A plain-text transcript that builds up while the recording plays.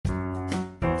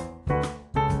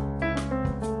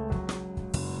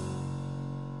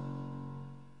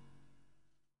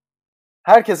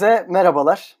Herkese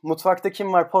merhabalar. Mutfakta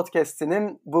Kim Var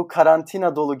podcast'inin bu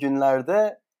karantina dolu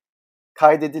günlerde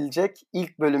kaydedilecek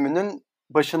ilk bölümünün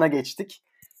başına geçtik.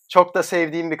 Çok da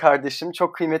sevdiğim bir kardeşim,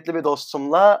 çok kıymetli bir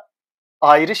dostumla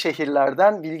ayrı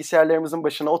şehirlerden bilgisayarlarımızın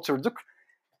başına oturduk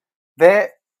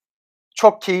ve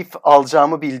çok keyif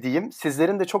alacağımı bildiğim,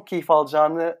 sizlerin de çok keyif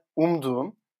alacağını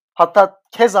umduğum, hatta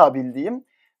keza bildiğim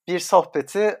bir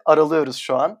sohbeti aralıyoruz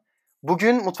şu an.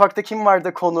 Bugün Mutfakta Kim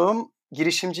Var'da konuğum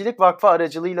Girişimcilik Vakfı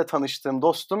aracılığıyla tanıştığım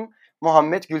dostum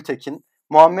Muhammed Gültekin.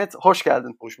 Muhammed, hoş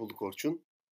geldin. Hoş bulduk Orçun.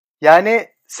 Yani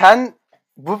sen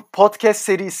bu podcast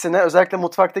serisine, özellikle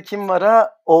Mutfakta Kim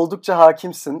Var'a oldukça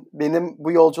hakimsin. Benim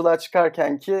bu yolculuğa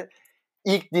çıkarkenki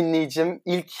ilk dinleyicim,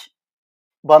 ilk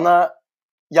bana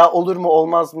ya olur mu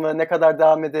olmaz mı, ne kadar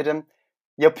devam ederim,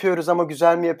 yapıyoruz ama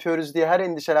güzel mi yapıyoruz diye her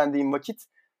endişelendiğim vakit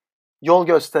yol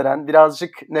gösteren,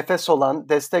 birazcık nefes olan,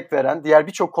 destek veren, diğer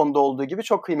birçok konuda olduğu gibi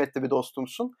çok kıymetli bir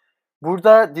dostumsun.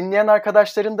 Burada dinleyen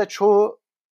arkadaşların da çoğu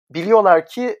biliyorlar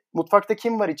ki Mutfakta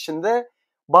Kim Var içinde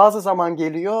bazı zaman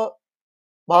geliyor,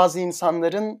 bazı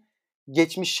insanların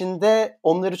geçmişinde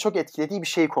onları çok etkilediği bir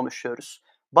şey konuşuyoruz.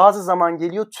 Bazı zaman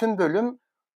geliyor tüm bölüm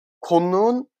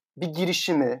konuğun bir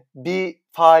girişimi, bir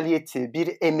faaliyeti,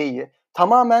 bir emeği,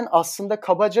 tamamen aslında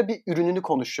kabaca bir ürününü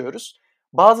konuşuyoruz.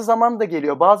 Bazı zaman da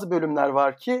geliyor, bazı bölümler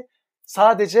var ki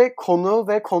sadece konu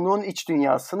ve konuğun iç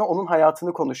dünyasını, onun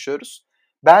hayatını konuşuyoruz.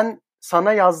 Ben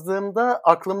sana yazdığımda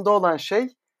aklımda olan şey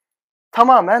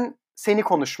tamamen seni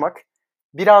konuşmak,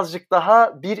 birazcık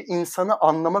daha bir insanı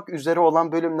anlamak üzere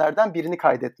olan bölümlerden birini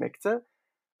kaydetmekti.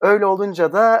 Öyle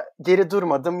olunca da geri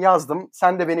durmadım, yazdım.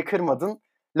 Sen de beni kırmadın.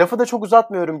 Lafı da çok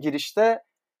uzatmıyorum girişte.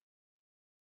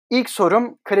 İlk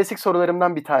sorum klasik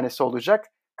sorularımdan bir tanesi olacak.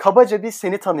 Kabaca bir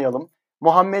seni tanıyalım.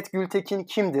 Muhammed Gültekin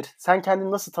kimdir? Sen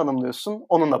kendini nasıl tanımlıyorsun?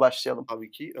 Onunla başlayalım.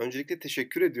 Tabii ki. Öncelikle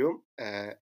teşekkür ediyorum.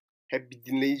 Hep bir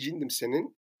dinleyiciydim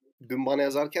senin. Dün bana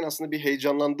yazarken aslında bir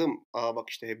heyecanlandım. Bak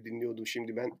işte hep dinliyordum.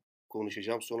 Şimdi ben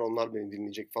konuşacağım. Sonra onlar beni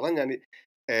dinleyecek falan. Yani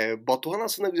Batuhan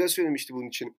aslında güzel söylemişti bunun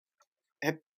için.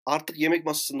 Hep artık yemek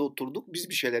masasında oturduk. Biz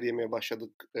bir şeyler yemeye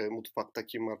başladık Mutfakta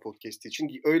Kim Var podcast'i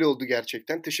için. Öyle oldu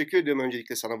gerçekten. Teşekkür ediyorum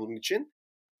öncelikle sana bunun için.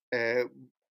 Ee,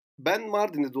 Ben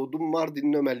Mardin'de doğdum.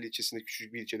 Mardin'in Ömerli ilçesinde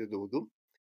küçük bir ilçede doğdum.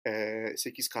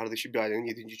 8 kardeşi bir ailenin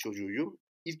 7. çocuğuyum.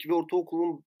 İlk ve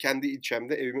ortaokulumu kendi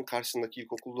ilçemde, evimin karşısındaki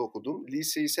ilkokulda okudum.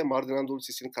 Lise ise Mardin Anadolu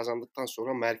Lisesi'ni kazandıktan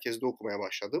sonra merkezde okumaya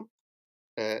başladım.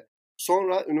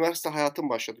 Sonra üniversite hayatım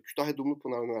başladı. Kütahya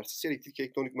Dumlupınar Üniversitesi Elektrik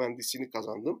Elektronik Mühendisliğini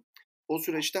kazandım. O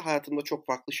süreçte hayatımda çok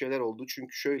farklı şeyler oldu.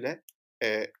 Çünkü şöyle,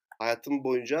 hayatım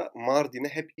boyunca Mardin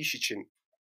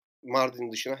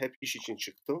dışına hep iş için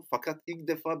çıktım. Fakat ilk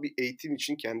defa bir eğitim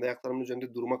için kendi ayaklarımın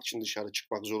üzerinde durmak için dışarı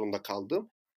çıkmak zorunda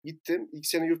kaldım. Gittim. İlk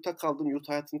sene yurtta kaldım. Yurt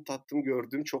hayatını tattım,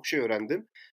 gördüm. Çok şey öğrendim.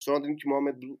 Sonra dedim ki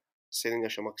Muhammed bu senin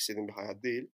yaşamak istediğin bir hayat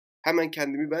değil. Hemen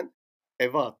kendimi ben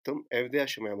eve attım. Evde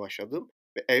yaşamaya başladım.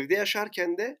 Ve evde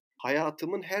yaşarken de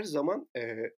hayatımın her zaman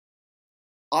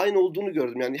aynı olduğunu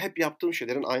gördüm. Yani hep yaptığım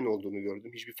şeylerin aynı olduğunu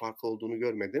gördüm. Hiçbir farkı olduğunu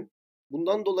görmedim.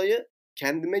 Bundan dolayı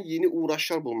kendime yeni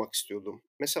uğraşlar bulmak istiyordum.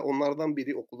 Mesela onlardan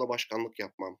biri okulda başkanlık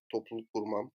yapmam, topluluk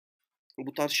kurmam.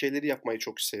 Bu tarz şeyleri yapmayı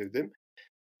çok sevdim.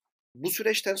 Bu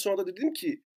süreçten sonra da dedim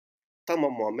ki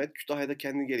tamam Muhammed, Kütahya'da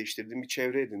kendini geliştirdin, bir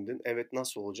çevre edindin. Evet,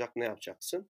 nasıl olacak, ne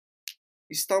yapacaksın?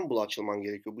 İstanbul'a açılman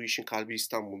gerekiyor. Bu işin kalbi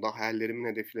İstanbul'da.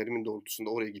 Hayallerimin, hedeflerimin doğrultusunda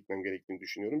oraya gitmem gerektiğini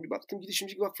düşünüyorum. Bir baktım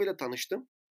Girişimcilik Vakfı'yla tanıştım.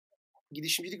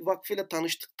 Girişimcilik Vakfı'yla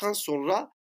tanıştıktan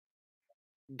sonra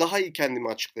daha iyi kendimi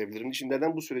açıklayabilirim. Şimdi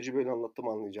neden bu süreci böyle anlattım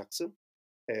anlayacaksın.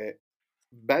 Ee,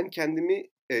 Ben kendimi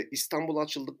İstanbul'a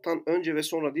açıldıktan önce ve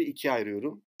sonra diye ikiye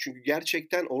ayırıyorum. Çünkü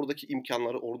gerçekten oradaki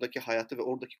imkanları, oradaki hayatı ve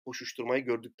oradaki koşuşturmayı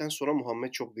gördükten sonra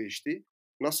Muhammed çok değişti.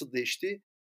 Nasıl değişti?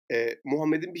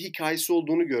 Muhammed'in bir hikayesi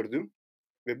olduğunu gördüm.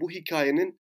 Ve bu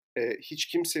hikayenin hiç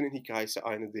kimsenin hikayesi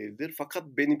aynı değildir. Fakat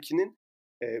benimkinin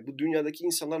bu dünyadaki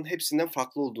insanların hepsinden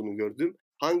farklı olduğunu gördüm.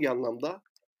 Hangi anlamda?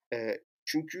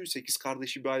 Çünkü 8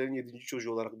 kardeşi bir ailenin 7.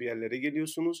 çocuğu olarak bir yerlere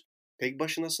geliyorsunuz. Tek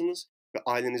başınasınız ve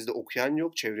ailenizde okuyan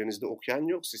yok, çevrenizde okuyan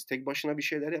yok. Siz tek başına bir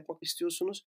şeyler yapmak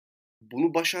istiyorsunuz.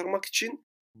 Bunu başarmak için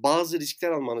bazı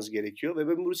riskler almanız gerekiyor ve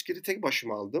ben bu riskleri tek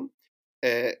başıma aldım.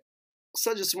 Eee,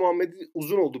 Kısacası Muhammed'i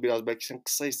uzun oldu biraz belki sen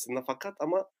kısa istediğinde fakat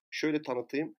ama şöyle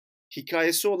tanıtayım.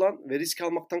 Hikayesi olan ve risk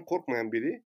almaktan korkmayan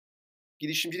biri.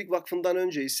 Girişimcilik Vakfı'ndan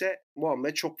önce ise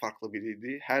Muhammed çok farklı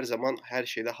biriydi. Her zaman her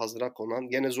şeyde hazıra konan,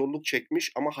 gene zorluk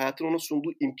çekmiş ama hayatın ona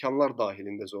sunduğu imkanlar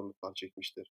dahilinde zorluklar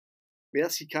çekmiştir.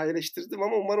 Biraz hikayeleştirdim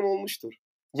ama umarım olmuştur.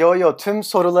 Yo, tüm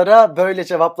sorulara böyle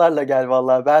cevaplarla gel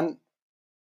vallahi. Ben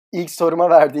ilk soruma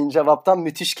verdiğin cevaptan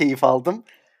müthiş keyif aldım.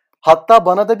 Hatta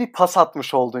bana da bir pas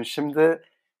atmış oldun. Şimdi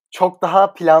çok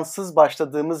daha plansız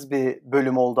başladığımız bir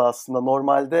bölüm oldu aslında.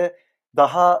 Normalde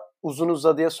daha uzun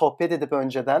uzadıya sohbet edip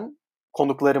önceden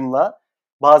konuklarımla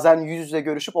bazen yüz yüze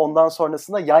görüşüp ondan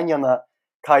sonrasında yan yana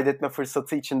kaydetme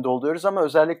fırsatı içinde oluyoruz ama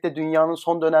özellikle dünyanın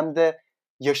son dönemde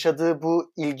yaşadığı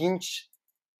bu ilginç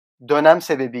dönem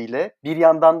sebebiyle bir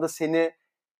yandan da seni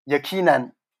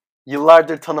yakinen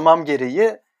yıllardır tanımam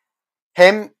gereği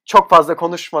hem çok fazla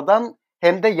konuşmadan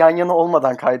hem de yan yana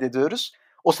olmadan kaydediyoruz.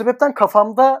 O sebepten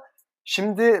kafamda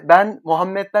şimdi ben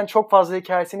Muhammed'den çok fazla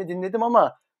hikayesini dinledim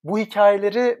ama bu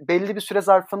hikayeleri belli bir süre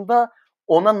zarfında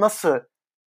ona nasıl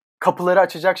kapıları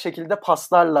açacak şekilde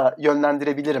paslarla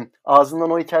yönlendirebilirim.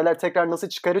 Ağzından o hikayeler tekrar nasıl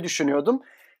çıkarı düşünüyordum.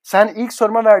 Sen ilk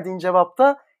soruma verdiğin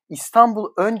cevapta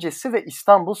İstanbul öncesi ve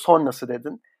İstanbul sonrası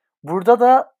dedin. Burada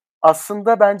da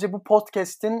aslında bence bu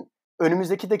podcast'in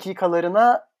önümüzdeki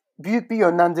dakikalarına büyük bir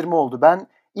yönlendirme oldu. Ben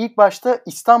ilk başta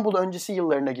İstanbul öncesi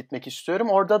yıllarına gitmek istiyorum.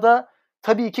 Orada da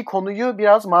tabii ki konuyu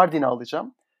biraz Mardin'e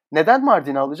alacağım. Neden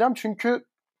Mardin'e alacağım? Çünkü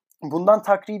bundan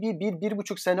takribi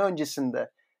 1-1,5 sene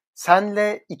öncesinde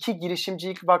senle İki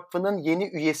Girişimcilik Vakfı'nın yeni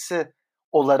üyesi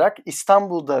olarak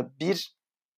İstanbul'da bir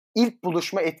ilk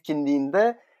buluşma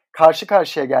etkinliğinde karşı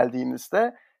karşıya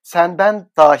geldiğimizde sen ben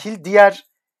dahil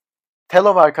diğer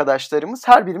fellow arkadaşlarımız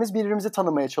her birimiz birbirimizi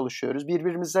tanımaya çalışıyoruz.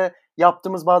 Birbirimize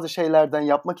yaptığımız bazı şeylerden,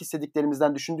 yapmak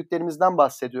istediklerimizden, düşündüklerimizden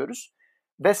bahsediyoruz.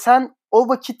 Ve sen o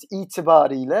vakit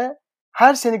itibariyle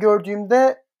her seni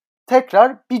gördüğümde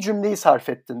tekrar bir cümleyi sarf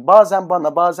ettin. Bazen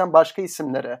bana, bazen başka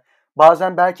isimlere,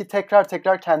 bazen belki tekrar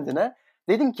tekrar kendine.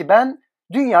 Dedin ki ben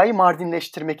dünyayı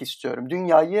Mardinleştirmek istiyorum.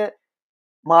 Dünyayı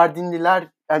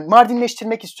yani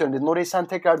Mardinleştirmek istiyorum dedin. Orayı sen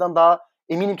tekrardan daha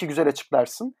eminim ki güzel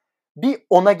açıklarsın. Bir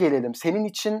ona gelelim. Senin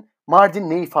için Mardin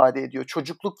ne ifade ediyor?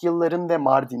 Çocukluk yılların ve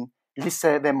Mardin,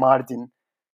 lise ve Mardin,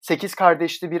 8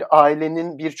 kardeşli bir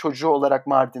ailenin bir çocuğu olarak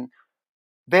Mardin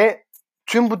ve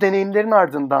tüm bu deneyimlerin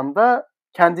ardından da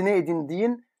kendine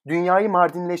edindiğin dünyayı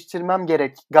Mardinleştirmem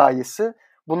gerek gayesi.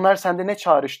 Bunlar sende ne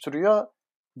çağrıştırıyor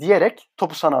diyerek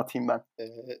topu sana atayım ben.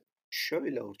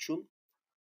 Şöyle Orçun,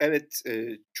 evet,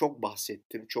 çok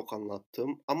bahsettim, çok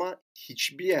anlattım ama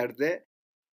hiçbir yerde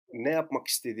ne yapmak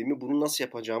istediğimi, bunu nasıl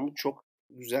yapacağımı çok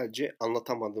güzelce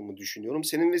anlatamadığımı düşünüyorum.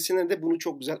 Senin vesilene de bunu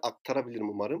çok güzel aktarabilirim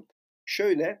umarım.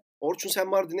 Şöyle, Orçun sen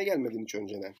Mardin'e gelmedin hiç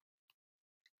önceden.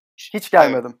 Hiç Evet.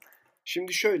 gelmedim.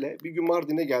 Şimdi şöyle, bir gün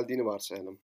Mardin'e geldiğini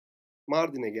varsayalım.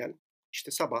 Mardin'e gel,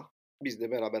 işte sabah biz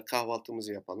de beraber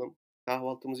kahvaltımızı yapalım.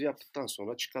 Kahvaltımızı yaptıktan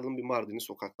sonra çıkalım bir Mardin'in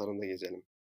sokaklarında gezelim.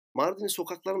 Mardin'in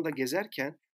sokaklarında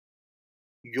gezerken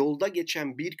yolda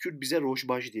geçen bir Kürt bize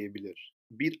rojbaj diyebilir.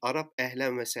 Bir Arap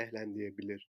ehlen ve sehlen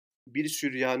diyebilir. Bir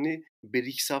Süryani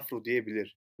berik safro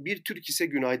diyebilir. Bir Türk ise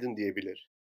günaydın diyebilir.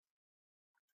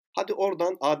 Hadi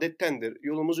oradan adettendir.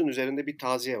 Yolumuzun üzerinde bir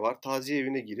taziye var. Taziye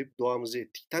evine girip duamızı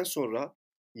ettikten sonra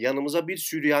yanımıza bir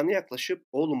Süryani yaklaşıp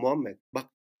oğlum Muhammed bak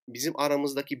bizim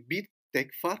aramızdaki bir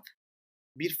tek fark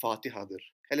bir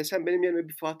Fatiha'dır. Hele sen benim yerime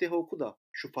bir Fatiha oku da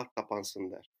şu fark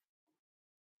kapansın der.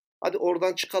 Hadi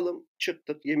oradan çıkalım.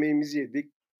 Çıktık, yemeğimizi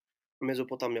yedik.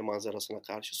 Mezopotamya manzarasına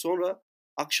karşı. Sonra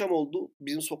akşam oldu.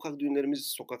 Bizim sokak düğünlerimiz,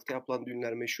 sokakta yapılan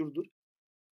düğünler meşhurdur.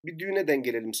 Bir düğüne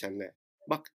dengelelim seninle.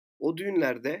 Bak o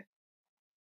düğünlerde,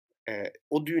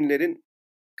 o düğünlerin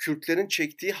Kürtlerin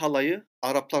çektiği halayı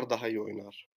Araplar daha iyi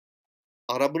oynar.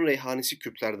 Arap'ın reyhanesi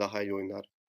Kürtler daha iyi oynar.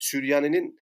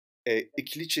 Süryani'nin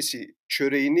ikiliçesi,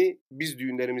 çöreğini biz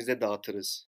düğünlerimizde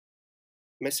dağıtırız.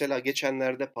 Mesela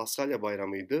geçenlerde Paskalya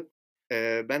Bayramı'ydı.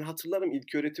 Ben hatırlarım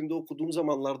ilköğretimde okuduğum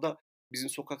zamanlarda bizim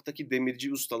sokaktaki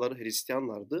demirci ustaları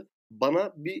Hristiyanlardı.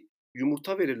 Bana bir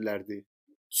yumurta verirlerdi.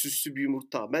 Süslü bir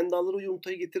yumurta. Ben de alır o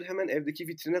yumurtayı getirir hemen evdeki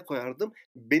vitrine koyardım.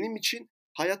 Benim için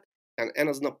hayat yani en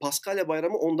azından Paskalya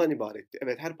Bayramı ondan ibaretti.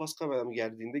 Evet her Paskalya Bayramı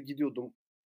geldiğinde gidiyordum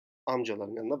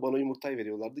amcaların yanına bana yumurtayı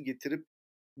veriyorlardı. Getirip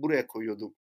buraya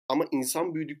koyuyordum. Ama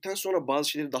insan büyüdükten sonra bazı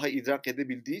şeyleri daha iyi idrak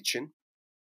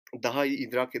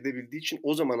edebildiği için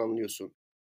o zaman anlıyorsun.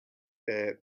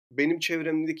 Benim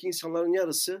çevremdeki insanların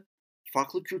yarısı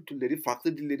farklı kültürleri,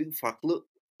 farklı dilleri, farklı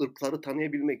ırkları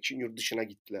tanıyabilmek için yurt dışına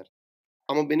gittiler.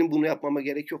 Ama benim bunu yapmama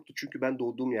gerek yoktu çünkü ben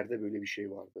doğduğum yerde böyle bir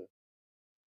şey vardı.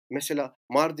 Mesela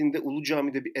Mardin'de Ulu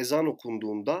Cami'de bir ezan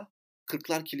okunduğunda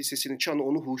Kırklar Kilisesi'nin çanı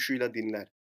onu huşuyla dinler.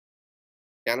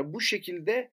 Yani bu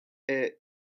şekilde e,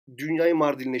 dünyayı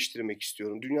Mardinleştirmek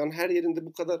istiyorum. Dünyanın her yerinde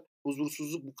bu kadar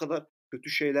huzursuzluk, bu kadar kötü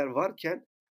şeyler varken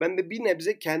ben de bir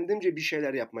nebze kendimce bir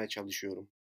şeyler yapmaya çalışıyorum.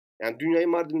 Yani dünyayı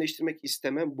Mardinleştirmek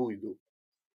istemem buydu.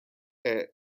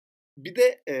 E, bir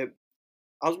de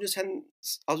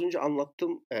az önce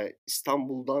anlattım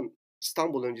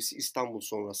İstanbul öncesi İstanbul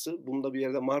sonrası. Bunu da bir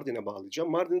yerde Mardin'e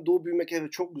bağlayacağım. Mardin'de doğup büyümek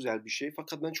evet çok güzel bir şey.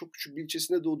 Fakat ben çok küçük bir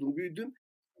ilçesinde doğdum büyüdüm.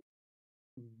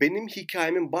 Benim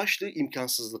hikayemin başlığı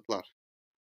imkansızlıklar.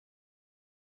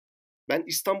 Ben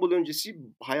İstanbul öncesi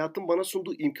hayatın bana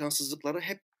sunduğu imkansızlıklara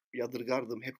hep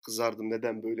yadırgardım, hep kızardım.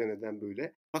 Neden böyle, neden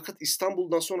böyle? Fakat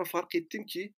İstanbul'dan sonra fark ettim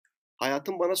ki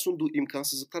hayatın bana sunduğu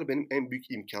imkansızlıklar benim en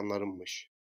büyük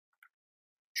imkanlarımmış.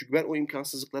 Çünkü ben o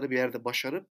imkansızlıkları bir yerde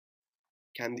başarıp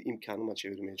kendi imkanıma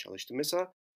çevirmeye çalıştım.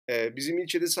 Mesela bizim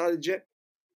ilçede sadece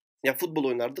ya futbol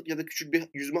oynardık ya da küçük bir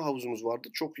yüzme havuzumuz vardı.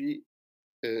 Çok iyi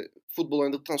futbol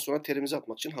oynadıktan sonra terimizi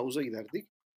atmak için havuza giderdik.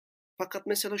 Fakat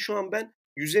mesela şu an ben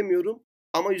yüzemiyorum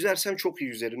ama yüzersem çok iyi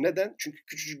yüzerim. Neden? Çünkü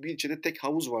küçücük bir ilçede tek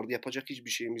havuz vardı. Yapacak hiçbir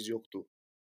şeyimiz yoktu.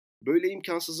 Böyle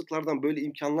imkansızlıklardan böyle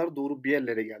imkanlar doğurup bir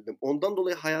yerlere geldim. Ondan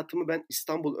dolayı hayatımı ben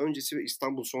İstanbul öncesi ve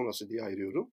İstanbul sonrası diye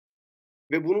ayırıyorum.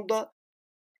 Ve bunu da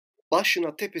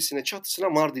başına, tepesine, çatısına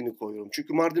Mardin'i koyuyorum.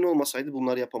 Çünkü Mardin olmasaydı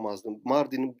bunları yapamazdım.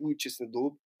 Mardin'in bu ilçesinde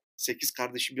doğup 8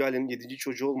 kardeşi bir ailenin 7.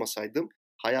 çocuğu olmasaydım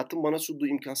hayatım bana sunduğu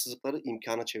imkansızlıkları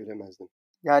imkana çeviremezdim.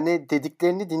 Yani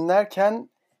dediklerini dinlerken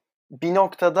bir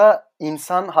noktada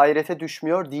insan hayrete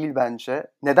düşmüyor değil bence.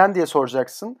 Neden diye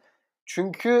soracaksın.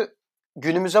 Çünkü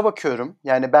günümüze bakıyorum.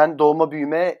 Yani ben doğma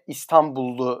büyüme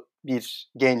İstanbullu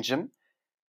bir gencim.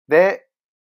 Ve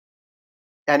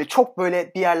yani çok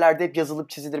böyle bir yerlerde hep yazılıp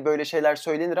çizilir böyle şeyler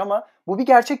söylenir ama bu bir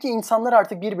gerçek ki insanlar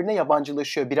artık birbirine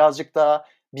yabancılaşıyor. Birazcık daha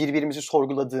birbirimizi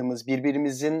sorguladığımız,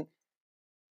 birbirimizin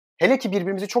hele ki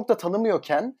birbirimizi çok da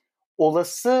tanımıyorken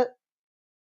olası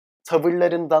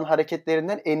tavırlarından,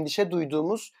 hareketlerinden endişe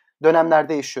duyduğumuz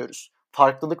dönemlerde yaşıyoruz.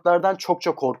 Farklılıklardan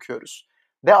çokça korkuyoruz.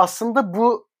 Ve aslında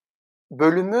bu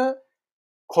bölümü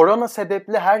korona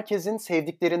sebeple herkesin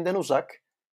sevdiklerinden uzak,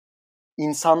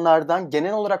 insanlardan,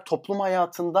 genel olarak toplum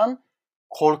hayatından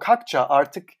korkakça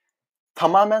artık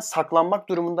tamamen saklanmak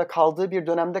durumunda kaldığı bir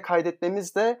dönemde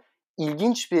kaydetmemiz de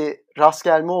ilginç bir rast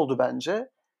gelme oldu bence.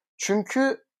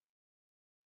 Çünkü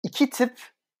iki tip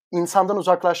insandan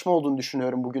uzaklaşma olduğunu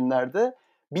düşünüyorum bugünlerde.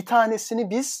 Bir tanesini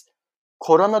biz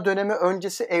korona dönemi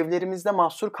öncesi evlerimizde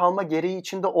mahsur kalma gereği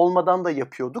içinde olmadan da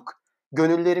yapıyorduk.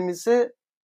 Gönüllerimizi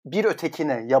bir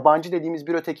ötekine, yabancı dediğimiz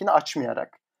bir ötekine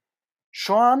açmayarak.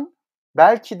 Şu an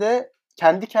belki de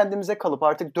kendi kendimize kalıp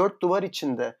artık dört duvar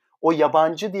içinde o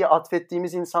yabancı diye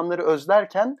atfettiğimiz insanları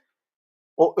özlerken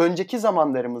o önceki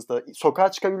zamanlarımızda,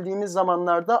 sokağa çıkabildiğimiz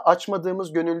zamanlarda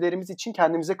açmadığımız gönüllerimiz için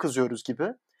kendimize kızıyoruz gibi.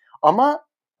 Ama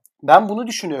ben bunu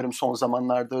düşünüyorum son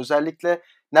zamanlarda. Özellikle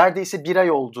neredeyse bir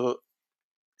ay oldu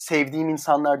sevdiğim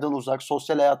insanlardan uzak,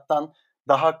 sosyal hayattan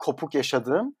daha kopuk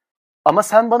yaşadığım. Ama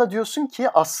sen bana diyorsun ki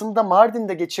aslında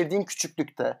Mardin'de geçirdiğin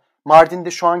küçüklükte,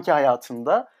 Mardin'de şu anki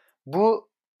hayatında bu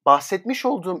bahsetmiş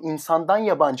olduğum insandan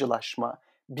yabancılaşma,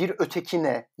 bir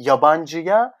ötekine,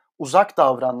 yabancıya uzak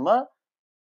davranma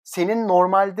senin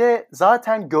normalde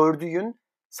zaten gördüğün,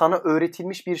 sana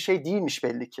öğretilmiş bir şey değilmiş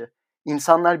belli ki.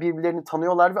 İnsanlar birbirlerini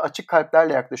tanıyorlar ve açık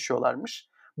kalplerle yaklaşıyorlarmış.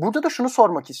 Burada da şunu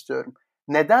sormak istiyorum.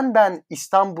 Neden ben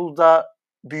İstanbul'da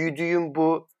büyüdüğüm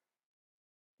bu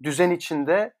düzen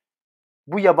içinde,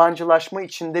 bu yabancılaşma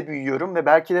içinde büyüyorum ve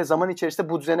belki de zaman içerisinde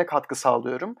bu düzene katkı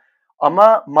sağlıyorum.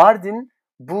 Ama Mardin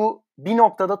bu bir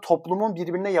noktada toplumun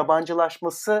birbirine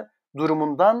yabancılaşması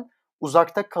durumundan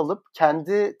uzakta kalıp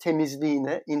kendi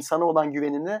temizliğini, insana olan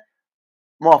güvenini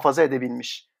muhafaza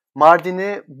edebilmiş.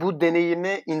 Mardin'i bu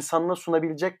deneyimi insanına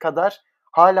sunabilecek kadar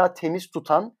hala temiz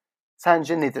tutan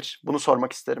sence nedir? Bunu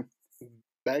sormak isterim.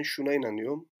 Ben şuna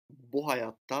inanıyorum. Bu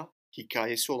hayatta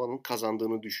hikayesi olanın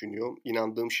kazandığını düşünüyorum.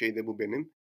 İnandığım şey de bu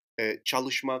benim.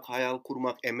 Çalışmak, hayal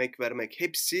kurmak, emek vermek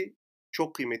hepsi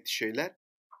çok kıymetli şeyler.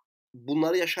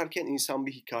 Bunları yaşarken insan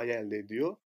bir hikaye elde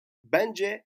ediyor.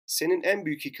 Bence senin en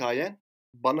büyük hikayen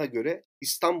bana göre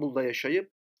İstanbul'da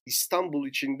yaşayıp İstanbul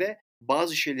içinde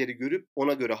bazı şeyleri görüp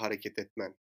ona göre hareket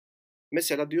etmen.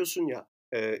 Mesela diyorsun ya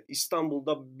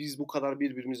İstanbul'da biz bu kadar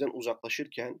birbirimizden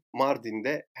uzaklaşırken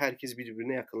Mardin'de herkes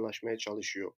birbirine yakınlaşmaya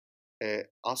çalışıyor.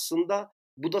 Aslında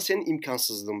bu da senin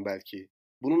imkansızlığın belki.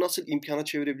 Bunu nasıl imkana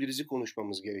çevirebiliriz'i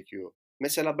konuşmamız gerekiyor.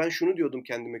 Mesela ben şunu diyordum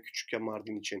kendime küçükken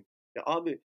Mardin için. Ya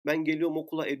abi ben geliyorum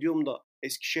okula ediyorum da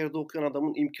Eskişehir'de okuyan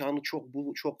adamın imkanı çok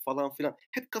bu çok falan filan.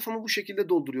 Hep kafamı bu şekilde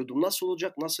dolduruyordum. Nasıl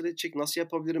olacak, nasıl edecek, nasıl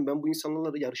yapabilirim? Ben bu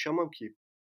insanlarla yarışamam ki.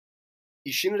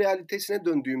 İşin realitesine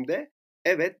döndüğümde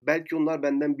evet belki onlar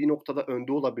benden bir noktada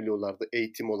önde olabiliyorlardı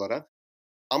eğitim olarak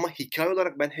ama hikaye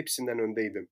olarak ben hepsinden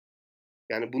öndeydim.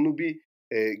 Yani bunu bir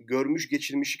görmüş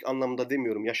geçirmişlik anlamında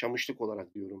demiyorum, yaşamışlık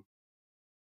olarak diyorum.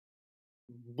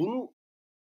 Bunu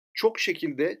çok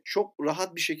şekilde, çok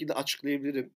rahat bir şekilde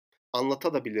açıklayabilirim,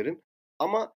 anlatabilirim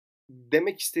ama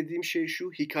demek istediğim şey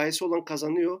şu, hikayesi olan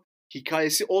kazanıyor,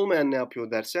 hikayesi olmayan ne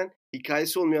yapıyor dersen,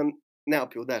 hikayesi olmayan ne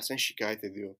yapıyor dersen şikayet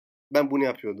ediyor. Ben bunu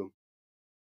yapıyordum.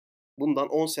 bundan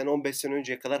 10 sene 15 sene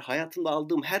önceye kadar hayatımda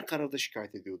aldığım her kararda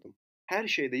şikayet ediyordum. Her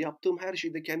şeyde, yaptığım her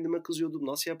şeyde kendime kızıyordum.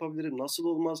 Nasıl yapabilirim, nasıl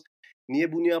olmaz,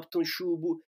 niye bunu yaptın, şu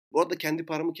bu. Bu arada kendi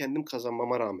paramı kendim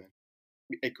kazanmama rağmen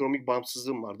bir ekonomik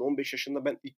bağımsızlığım vardı. 15 yaşında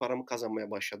ben ilk paramı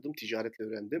kazanmaya başladım, ticaretle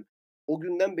öğrendim. O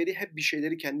günden beri hep bir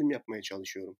şeyleri kendim yapmaya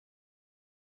çalışıyorum.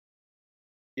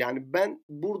 Yani ben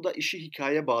burada işi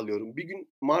hikâyeye bağlıyorum. Bir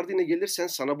gün Mardin'e gelirsen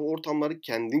sana bu ortamları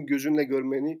kendin gözünle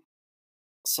görmeni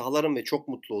sağlarım ve çok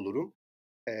mutlu olurum.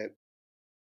 Eee,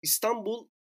 İstanbul,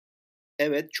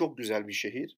 evet, çok güzel bir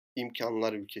şehir.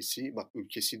 İmkânlar ülkesi, bak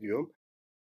ülkesi diyorum.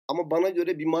 Ama bana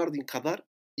göre bir Mardin kadar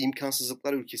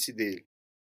imkânsızlıklar ülkesi değil.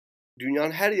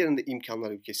 Dünyanın her yerinde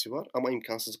imkânlar ülkesi var ama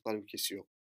imkânsızlıklar ülkesi yok.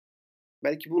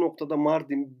 Belki bu noktada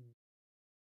Mardin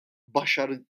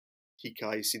başarı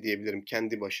hikâyesi diyebilirim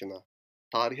kendi başına.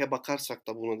 Tarihe bakarsak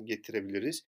da bunu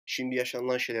getirebiliriz. Şimdi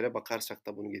yaşanılan şeylere bakarsak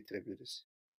da bunu getirebiliriz.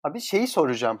 Abi şeyi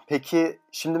soracağım. Peki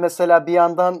şimdi mesela bir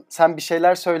yandan sen bir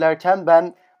şeyler söylerken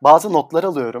ben bazı notlar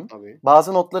alıyorum. Tabii.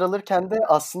 Bazı notlar alırken de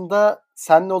aslında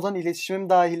seninle olan iletişimim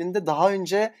dahilinde daha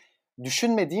önce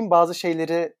düşünmediğim bazı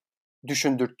şeyleri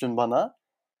düşündürttün bana.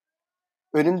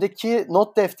 Önümdeki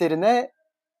not defterine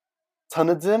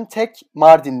tanıdığım tek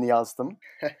Mardinli yazdım.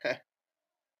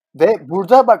 Ve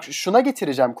burada bak şuna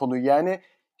getireceğim konuyu. Yani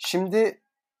şimdi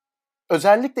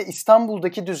özellikle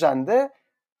İstanbul'daki düzende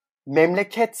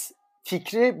memleket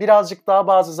fikri birazcık daha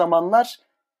bazı zamanlar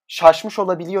şaşmış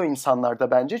olabiliyor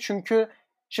insanlarda bence. Çünkü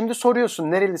şimdi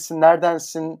soruyorsun nerelisin,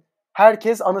 neredensin?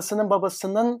 Herkes anasının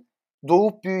babasının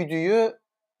doğup büyüdüğü,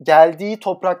 geldiği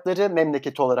toprakları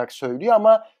memleketi olarak söylüyor.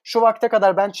 Ama şu vakte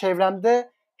kadar ben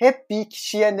çevremde hep bir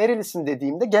kişiye nerelisin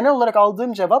dediğimde genel olarak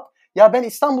aldığım cevap ya ben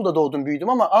İstanbul'da doğdum büyüdüm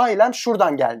ama ailem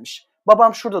şuradan gelmiş.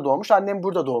 Babam şurada doğmuş, annem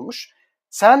burada doğmuş.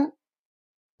 Sen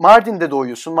Mardin'de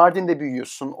doğuyorsun, Mardin'de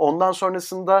büyüyorsun. Ondan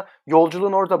sonrasında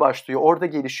yolculuğun orada başlıyor, orada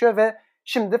gelişiyor ve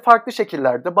şimdi farklı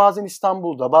şekillerde, bazen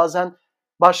İstanbul'da, bazen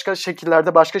başka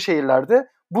şekillerde, başka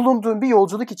şehirlerde bulunduğun bir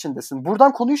yolculuk içindesin.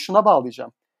 Buradan konuyu şuna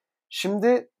bağlayacağım.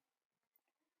 Şimdi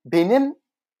benim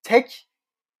tek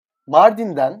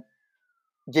Mardin'den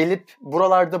gelip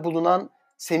buralarda bulunan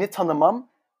seni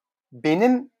tanımam,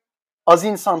 benim az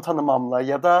insan tanımamla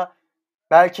ya da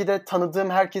belki de tanıdığım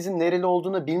herkesin nereli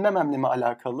olduğunu bilmememle mi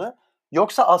alakalı?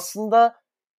 Yoksa aslında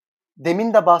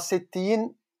demin de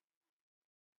bahsettiğin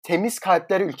temiz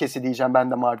kalpler ülkesi diyeceğim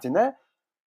ben de Mardin'e.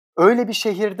 Öyle bir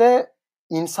şehirde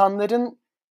insanların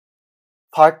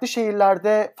farklı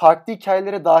şehirlerde farklı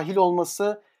hikayelere dahil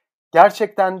olması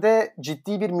gerçekten de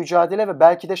ciddi bir mücadele ve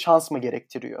belki de şans mı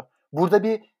gerektiriyor? Burada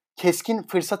bir keskin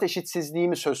fırsat eşitsizliği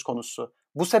mi söz konusu?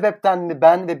 Bu sebepten mi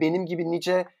ben ve benim gibi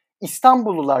nice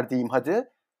İstanbullular diyeyim hadi,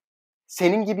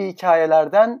 senin gibi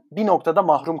hikayelerden bir noktada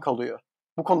mahrum kalıyor?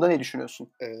 Bu konuda ne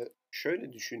düşünüyorsun?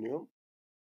 Şöyle düşünüyorum.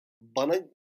 Bana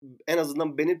en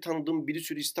azından benim tanıdığım bir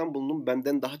sürü İstanbul'un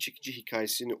benden daha çekici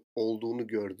hikayesini olduğunu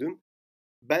gördüm.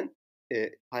 Ben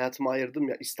hayatımı ayırdım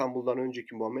ya İstanbul'dan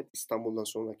önceki Muhammed, İstanbul'dan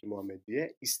sonraki Muhammed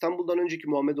diye. İstanbul'dan önceki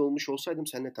Muhammed olmuş olsaydım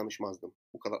seninle tanışmazdım.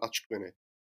 Bu kadar açık ve net.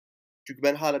 Çünkü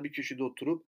ben hala bir köşede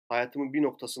oturup hayatımın bir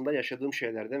noktasında yaşadığım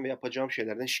şeylerden ve yapacağım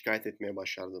şeylerden şikayet etmeye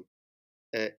başlardım.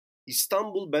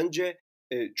 İstanbul bence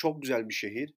çok güzel bir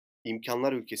şehir.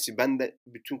 İmkanlar ülkesi. Ben de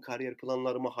bütün kariyer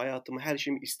planlarımı, hayatımı, her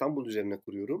şeyimi İstanbul üzerine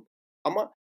kuruyorum.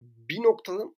 Ama bir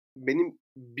noktada benim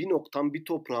bir noktam, bir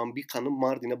toprağım, bir kanım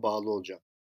Mardin'e bağlı olacak.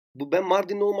 Ben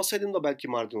Mardinli olmasaydım da belki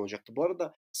Mardin olacaktı. Bu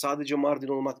arada sadece Mardin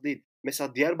olmak değil.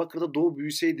 Mesela Diyarbakır'da doğup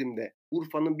büyüseydim de,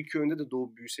 Urfa'nın bir köyünde de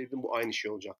doğup büyüseydim bu aynı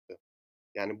şey olacaktı.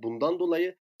 Yani bundan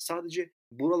dolayı sadece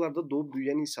buralarda doğup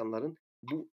büyüyen insanların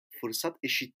bu fırsat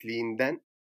eşitliğinden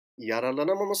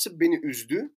yararlanamaması beni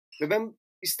üzdü ve ben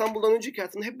İstanbul'dan önceki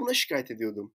hayatımda hep buna şikayet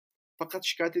ediyordum. Fakat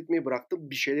şikayet etmeyi bıraktım.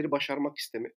 Bir şeyleri başarmak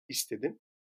istedim.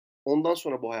 Ondan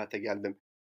sonra bu hayata geldim.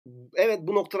 Evet,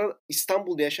 bu noktada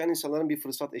İstanbul'da yaşayan insanların bir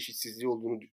fırsat eşitsizliği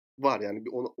olduğunu var yani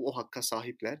o hakka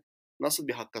sahipler. Nasıl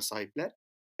bir hakka sahipler?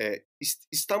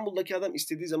 İstanbul'daki adam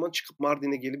istediği zaman çıkıp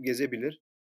Mardin'e gelip gezebilir.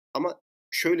 Ama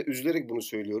şöyle üzülerek bunu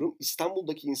söylüyorum.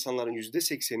 İstanbul'daki insanların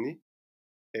 %80'i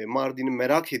Mardin'i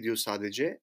merak ediyor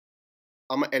sadece.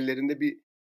 Ama ellerinde bir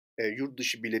yurt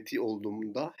dışı bileti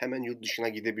olduğunda hemen yurt dışına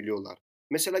gidebiliyorlar.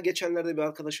 Mesela geçenlerde bir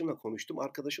arkadaşımla konuştum.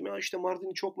 Arkadaşım ya işte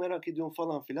Mardin'i çok merak ediyorum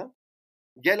falan filan.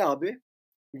 Gel abi.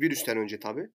 Virüsten önce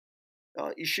tabii.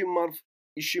 Ya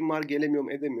işim var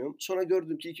gelemiyorum edemiyorum. Sonra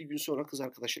gördüm ki 2 gün sonra kız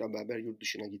arkadaşıyla beraber yurt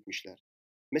dışına gitmişler.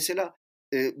 Mesela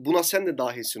buna sen de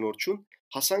dahilsin Orçun.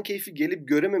 Hasankeyf'i gelip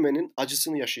görememenin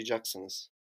acısını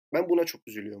yaşayacaksınız. Ben buna çok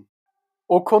üzülüyorum.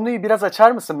 O konuyu biraz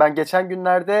açar mısın? Ben geçen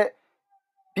günlerde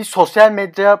bir sosyal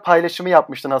medya paylaşımı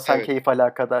yapmıştın Evet. Hasankeyf'le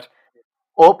alakadar.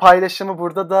 O paylaşımı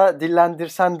burada da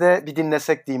dillendirsen de bir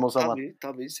dinlesek diyeyim o zaman.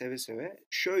 Tabii seve seve.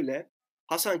 Şöyle,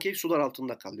 Hasankeyf sular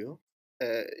altında kalıyor.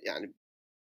 Yani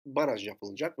baraj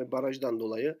yapılacak ve barajdan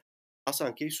dolayı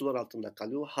Hasankeyf sular altında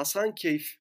kalıyor.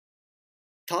 Hasankeyf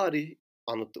tarih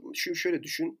anlatım. Şimdi şöyle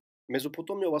düşün.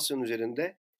 Mezopotamya Ovası'nın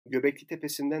üzerinde Göbekli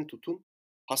Tepesi'nden tutun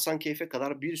Hasankeyf'e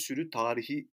kadar bir sürü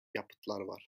tarihi yapıtlar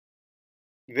var.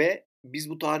 Ve biz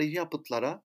bu tarihi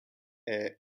yapıtlara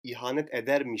ihanet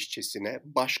edermişçesine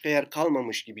başka yer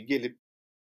kalmamış gibi gelip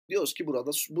diyoruz ki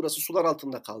burası sular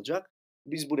altında kalacak.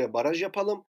 Biz buraya baraj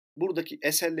yapalım. Buradaki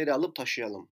eserleri alıp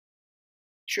taşıyalım.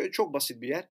 Şöyle çok basit bir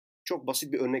yer. Çok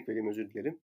basit bir örnek vereyim, özür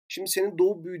dilerim. Şimdi senin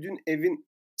doğup büyüdüğün evin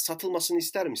satılmasını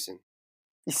ister misin?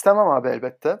 İstemem abi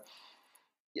elbette.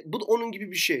 Bu da onun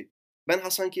gibi bir şey. Ben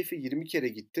Hasankeyf'e 20 kere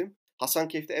gittim.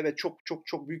 Hasankeyf'te evet çok çok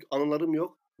çok büyük anılarım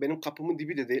yok. Benim kapımın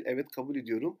dibi de değil. Evet, kabul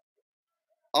ediyorum.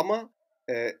 Ama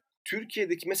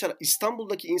Türkiye'deki mesela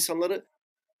İstanbul'daki insanları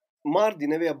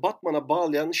Mardin'e veya Batman'a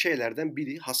bağlayan şeylerden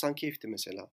biri Hasankeyf'ti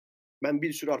mesela. Ben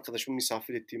bir sürü arkadaşımı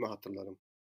misafir ettiğimi hatırlarım.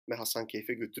 Ve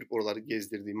Hasankeyf'e götürüp oraları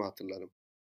gezdirdiğimi hatırlarım.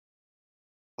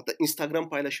 Hatta Instagram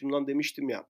paylaşımından demiştim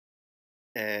ya,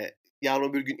 yarın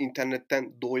öbür gün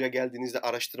internetten doğuya geldiğinizde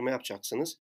araştırma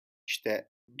yapacaksınız. İşte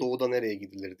doğuda nereye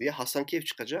gidilir diye. Hasankeyf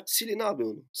çıkacak. Silin abi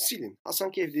onu. Silin.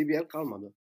 Hasankeyf diye bir yer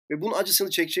kalmadı. Ve bunun acısını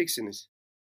çekeceksiniz.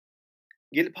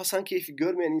 Gelip Hasankeyf'i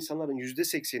görmeyen insanların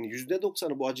 %80'i,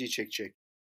 %90'ı bu acıyı çekecek.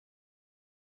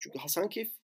 Çünkü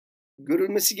Hasankeyf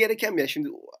görülmesi gereken bir yer. Şimdi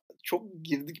çok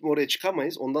girdik mi oraya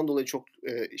çıkamayız. Ondan dolayı çok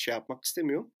şey yapmak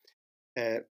istemiyorum.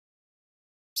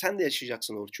 Sen de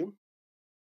yaşayacaksın Orçun.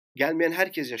 Gelmeyen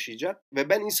herkes yaşayacak. Ve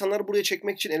ben insanları buraya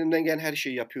çekmek için elimden gelen her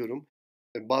şeyi yapıyorum.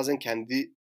 Bazen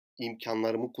kendi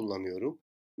imkanlarımı kullanıyorum.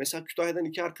 Mesela Kütahya'dan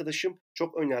 2 arkadaşım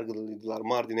çok önyargılıydılar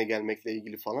Mardin'e gelmekle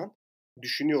ilgili falan.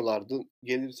 Düşünüyorlardı.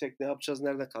 Gelirsek ne yapacağız,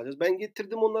 nerede kalacağız? Ben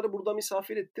getirdim onları, burada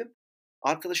misafir ettim.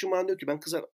 Arkadaşım bana diyor ki,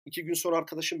 2 gün sonra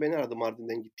arkadaşım beni aradı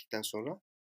Mardin'den gittikten sonra.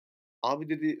 Abi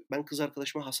dedi, ben kız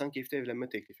arkadaşıma Hasankeyf'te evlenme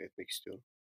teklifi etmek istiyorum.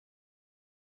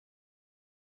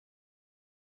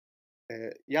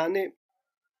 Yani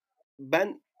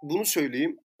ben bunu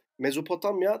söyleyeyim.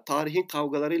 Mezopotamya tarihin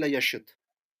kavgalarıyla yaşıt.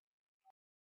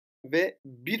 Ve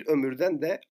bir ömürden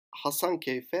de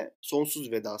Hasankeyf'e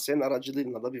sonsuz veda. Senin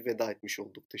aracılığınla da bir veda etmiş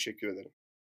olduk. Teşekkür ederim.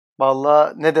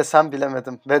 Vallahi ne desem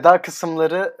bilemedim. Veda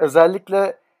kısımları,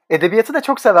 özellikle edebiyatı da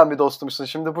çok seven bir dostumsun.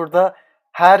 Şimdi burada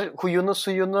her huyunu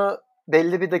suyunu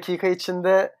belli bir dakika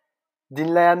içinde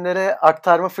dinleyenlere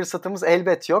aktarma fırsatımız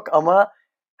elbet yok ama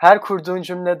her kurduğun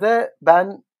cümlede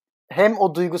ben hem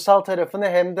o duygusal tarafını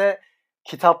hem de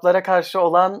kitaplara karşı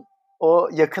olan o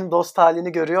yakın dost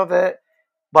halini görüyor ve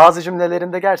bazı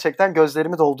cümlelerinde gerçekten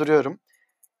gözlerimi dolduruyorum.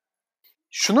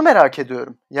 Şunu merak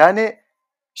ediyorum. Yani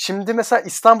şimdi mesela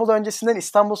İstanbul öncesinden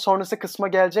İstanbul sonrası kısma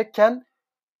gelecekken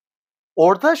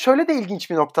orada şöyle de ilginç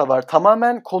bir nokta var.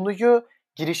 Tamamen konuyu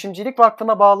Girişimcilik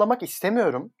Vakfı'na bağlamak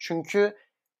istemiyorum. Çünkü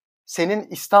senin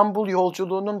İstanbul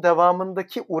yolculuğunun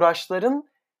devamındaki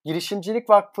uğraşların Girişimcilik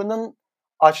Vakfı'nın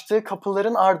açtığı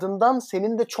kapıların ardından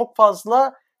senin de çok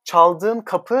fazla çaldığın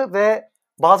kapı ve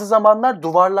bazı zamanlar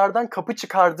duvarlardan kapı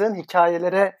çıkardığın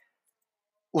hikayelere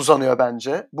uzanıyor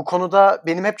bence. Bu konuda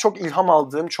benim hep çok ilham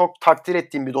aldığım, çok takdir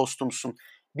ettiğim bir dostumsun.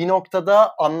 Bir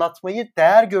noktada anlatmayı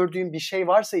değer gördüğün bir şey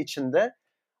varsa içinde,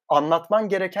 anlatman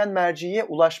gereken merciye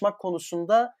ulaşmak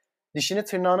konusunda dişini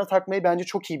tırnağına takmayı bence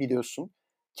çok iyi biliyorsun.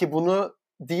 Ki bunu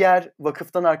diğer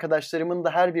vakıftan arkadaşlarımın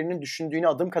da her birinin düşündüğüne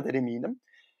adım kadar eminim.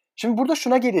 Şimdi burada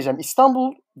şuna geleceğim.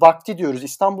 İstanbul vakti diyoruz,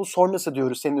 İstanbul sonrası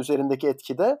diyoruz senin üzerindeki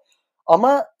etkide.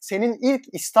 Ama senin ilk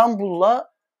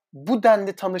İstanbul'la bu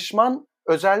denli tanışman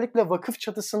özellikle vakıf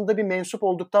çatısında bir mensup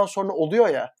olduktan sonra oluyor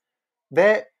ya.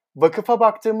 Ve vakıfa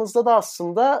baktığımızda da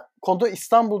aslında konu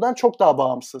İstanbul'dan çok daha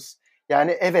bağımsız.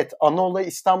 Yani evet, ana olay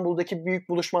İstanbul'daki büyük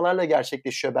buluşmalarla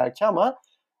gerçekleşiyor belki ama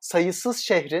sayısız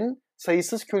şehrin,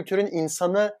 sayısız kültürün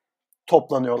insanı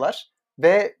toplanıyorlar.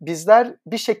 Ve bizler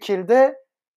bir şekilde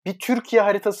bir Türkiye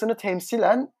haritasını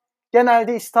temsilen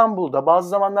genelde İstanbul'da, bazı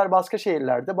zamanlar başka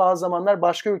şehirlerde, bazı zamanlar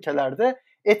başka ülkelerde,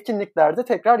 etkinliklerde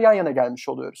tekrar yan yana gelmiş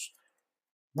oluyoruz.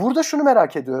 Burada şunu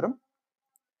merak ediyorum.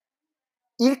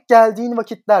 İlk geldiğin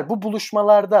vakitler, bu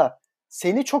buluşmalarda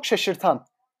seni çok şaşırtan,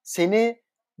 seni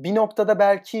bir noktada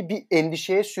belki bir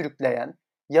endişeye sürükleyen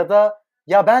ya da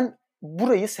ya ben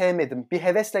burayı sevmedim, bir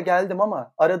hevesle geldim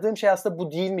ama aradığım şey aslında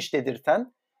bu değilmiş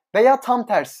dedirten veya tam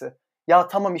tersi. Ya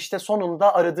tamam, işte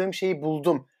sonunda aradığım şeyi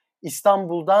buldum.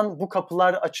 İstanbul'dan bu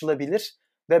kapılar açılabilir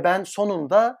ve ben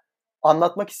sonunda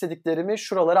anlatmak istediklerimi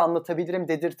şuralara anlatabilirim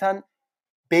dedirten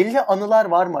belli anılar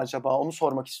var mı acaba? Onu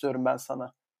sormak istiyorum ben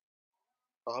sana.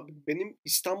 Abi benim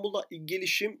İstanbul'a ilk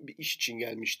gelişim bir iş için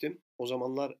gelmiştim. O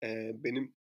zamanlar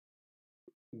benim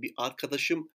bir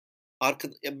arkadaşım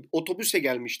otobüse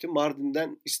gelmiştim.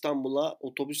 Mardin'den İstanbul'a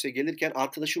otobüse gelirken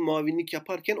arkadaşım muavinlik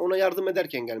yaparken ona yardım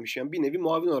ederken gelmiş. Yani bir nevi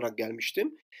muavin olarak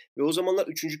gelmiştim. Ve o zamanlar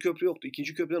üçüncü köprü yoktu.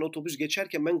 İkinci köprüden otobüs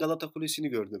geçerken ben Galata Kulesi'ni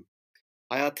gördüm.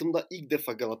 Hayatımda ilk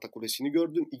defa Galata Kulesi'ni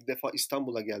gördüm. İlk defa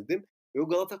İstanbul'a geldim. Ve o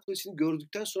Galata Kulesi'ni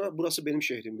gördükten sonra burası benim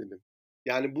şehrim dedim.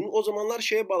 Yani bunu o zamanlar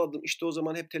şeye bağladım. İşte o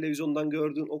zaman hep televizyondan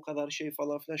gördüğün o kadar şey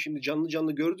falan filan. Şimdi canlı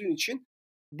canlı gördüğün için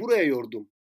buraya yordum.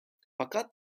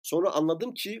 Fakat sonra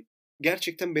anladım ki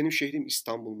gerçekten benim şehrim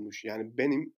İstanbul'muş. Yani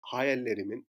benim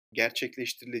hayallerimin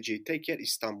gerçekleştirileceği tek yer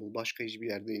İstanbul. Başka hiçbir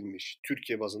yer değilmiş.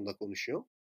 Türkiye bazında konuşuyor.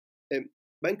 E,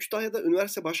 Ben Kütahya'da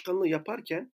üniversite başkanlığı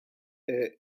yaparken e,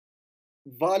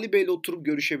 Vali Bey'le oturup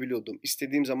görüşebiliyordum.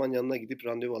 İstediğim zaman yanına gidip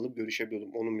randevu alıp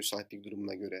görüşebiliyordum onun müsaitlik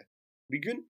durumuna göre. Bir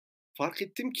gün fark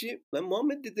ettim ki ben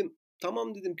Muhammed dedim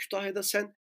tamam dedim Kütahya'da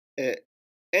sen e,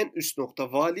 en üst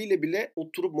nokta valiyle bile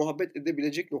oturup muhabbet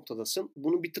edebilecek noktadasın.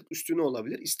 Bunun bir tık üstüne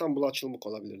olabilir. İstanbul'a açılmak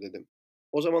olabilir dedim.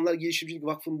 O zamanlar Girişimcilik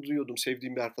Vakfı'nı duyuyordum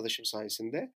sevdiğim bir arkadaşım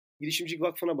sayesinde. Girişimcilik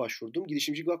Vakfı'na başvurdum.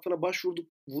 Girişimcilik Vakfı'na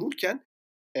vururken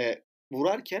e,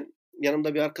 vurarken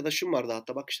yanımda bir arkadaşım vardı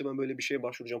hatta bak işte ben böyle bir şeye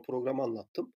başvuracağım programı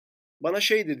anlattım. Bana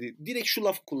şey dedi direkt şu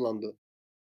laf kullandı.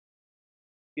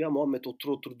 Ya Muhammed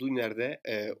oturduğun yerde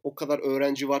o kadar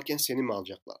öğrenci varken seni mi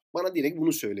alacaklar? Bana direkt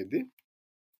bunu söyledi.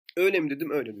 Öyle mi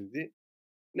dedim öyle dedi.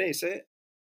 Neyse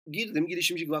girdim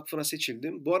Girişimcilik Vakfı'na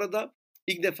seçildim. Bu arada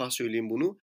ilk defa söyleyeyim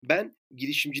bunu. Ben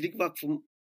Girişimcilik Vakfı'nın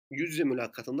yüz yüze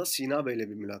mülakatında Sina Bey'le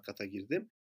bir mülakata girdim.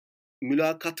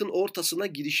 Mülakatın ortasına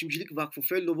Girişimcilik Vakfı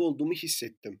Fellow olduğumu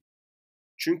hissettim.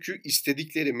 Çünkü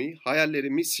istediklerimi,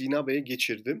 hayallerimi Sina Bey'e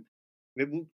geçirdim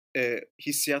ve bu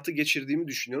hissiyatı geçirdiğimi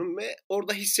düşünüyorum ve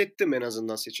orada hissettim en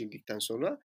azından seçildikten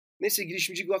sonra. Neyse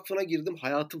Girişimcilik Vakfı'na girdim.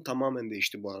 Hayatım tamamen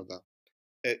değişti bu arada.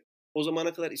 E, O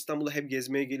zamana kadar İstanbul'a hep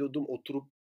gezmeye geliyordum.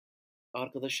 Oturup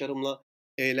arkadaşlarımla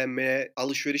eğlenmeye,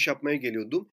 alışveriş yapmaya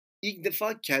geliyordum. İlk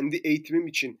defa kendi eğitimim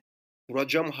için,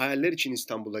 kuracağım hayaller için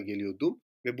İstanbul'a geliyordum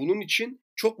ve bunun için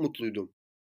çok mutluydum.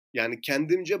 Yani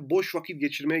kendimce boş vakit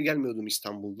geçirmeye gelmiyordum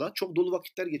İstanbul'da. Çok dolu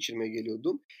vakitler geçirmeye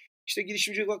geliyordum. İşte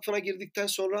Girişimcilik Vakfı'na girdikten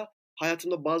sonra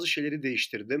hayatımda bazı şeyleri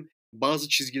değiştirdim. Bazı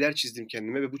çizgiler çizdim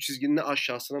kendime ve bu çizginin ne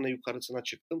aşağısına ne yukarısına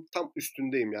çıktım. Tam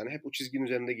üstündeyim yani. Hep o çizginin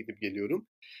üzerinde gidip geliyorum.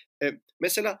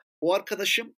 Mesela o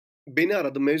arkadaşım beni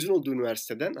aradı mezun olduğu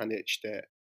üniversiteden. Hani işte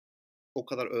o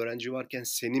kadar öğrenci varken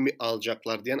seni mi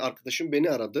alacaklar diyen arkadaşım beni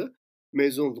aradı.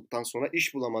 Mezun olduktan sonra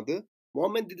iş bulamadı.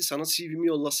 Muhammed dedi sana CV'mi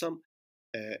yollasam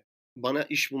bana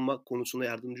iş bulmak konusunda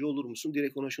yardımcı olur musun?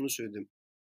 Direkt ona şunu söyledim.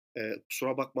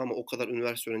 Kusura bakma ama o kadar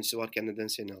üniversite öğrencisi varken neden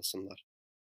seni alsınlar?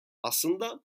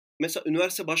 Aslında mesela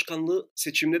üniversite başkanlığı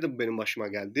seçiminde de bu benim başıma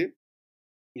geldi.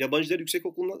 Yabancı Dil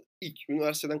Yüksekokulu'na ilk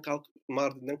üniversiteden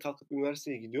Mardin'den kalkıp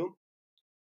üniversiteye gidiyorum.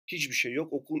 Hiçbir şey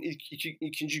yok. Okulun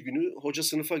ikinci günü hoca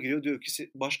sınıfa giriyor. Diyor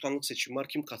ki başkanlık seçimi var.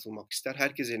 Kim katılmak ister?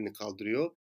 Herkes elini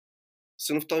kaldırıyor.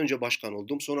 Sınıftan önce başkan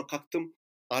oldum. Sonra kalktım.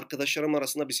 Arkadaşlarım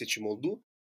arasında bir seçim oldu.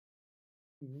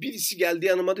 Birisi geldi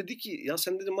yanıma dedi ki ya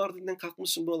sen dedi Mardin'den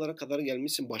kalkmışsın buralara kadar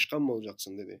gelmişsin başkan mı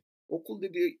olacaksın dedi. Okul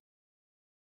dedi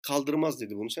kaldırmaz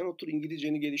dedi bunu. Sen otur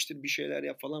İngilizceni geliştir bir şeyler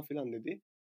yap falan filan dedi.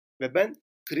 Ve ben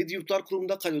Kredi Yurtlar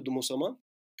Kurumu'nda kalıyordum o zaman.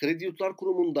 Kredi Yurtlar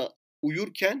Kurumu'nda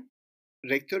uyurken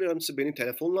rektör yardımcısı beni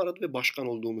telefonla aradı ve başkan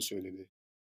olduğumu söyledi.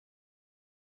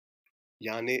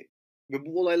 Yani ve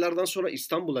bu olaylardan sonra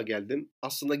İstanbul'a geldim.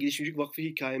 Aslında Girişimcilik Vakfı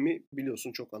hikayemi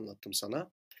biliyorsun çok anlattım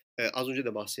sana. Az önce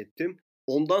de bahsettim.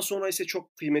 Ondan sonra ise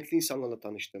çok kıymetli insanlarla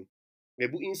tanıştım.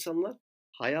 Ve bu insanlar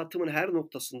hayatımın her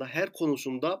noktasında, her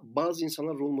konusunda bazı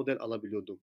insanlar rol model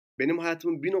alabiliyordum. Benim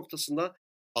hayatımın bir noktasında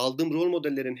aldığım rol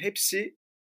modellerin hepsi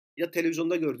ya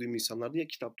televizyonda gördüğüm insanlardı ya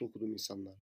kitapta okuduğum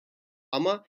insanlar.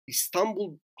 Ama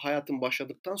İstanbul hayatım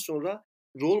başladıktan sonra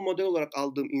rol model olarak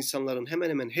aldığım insanların hemen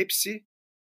hemen hepsi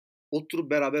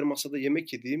oturup beraber masada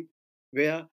yemek yediğim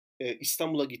veya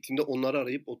İstanbul'a gittiğimde onları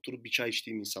arayıp oturup bir çay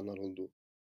içtiğim insanlar oldu.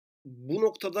 Bu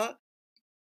noktada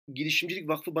Girişimcilik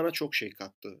Vakfı bana çok şey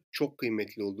kattı. Çok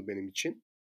kıymetli oldu benim için.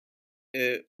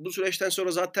 Bu süreçten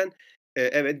sonra zaten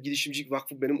evet Girişimcilik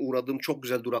Vakfı benim uğradığım çok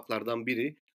güzel duraklardan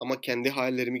biri. Ama kendi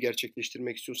hayallerimi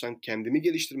gerçekleştirmek istiyorsam, kendimi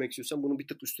geliştirmek istiyorsam bunun bir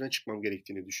tık üstüne çıkmam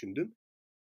gerektiğini düşündüm.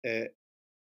 Eee,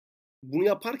 Bunu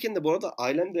yaparken de bu arada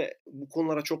ailem de bu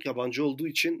konulara çok yabancı olduğu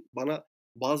için bana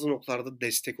bazı noktalarda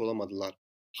destek olamadılar.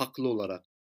 Haklı olarak.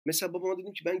 Mesela babama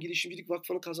dedim ki ben girişimcilik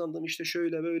vakfını kazandım işte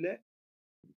şöyle böyle.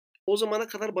 O zamana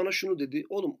kadar bana şunu dedi.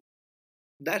 Oğlum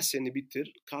derslerini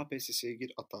bitir, KPSS'ye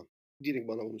gir atan. Direkt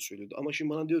bana bunu söylüyordu. Ama şimdi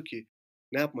bana diyor ki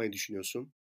ne yapmayı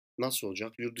düşünüyorsun? Nasıl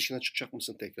olacak? Yurt dışına çıkacak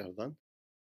mısın tekrardan?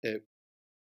 E,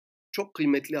 çok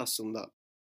kıymetli aslında.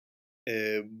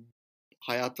 Eee,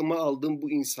 hayatıma aldığım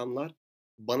bu insanlar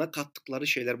bana kattıkları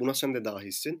şeyler, buna sen de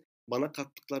dâhilsin. Bana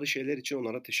kattıkları şeyler için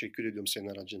onlara teşekkür ediyorum senin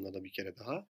aracılığında da bir kere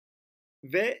daha.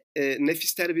 Ve,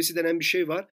 nefis terbiyesi denen bir şey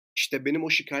var. İşte, benim o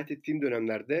şikâyet ettiğim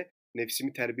dönemlerde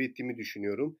nefsimi terbiye ettiğimi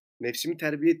düşünüyorum. Nefsimi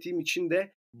terbiye ettiğim için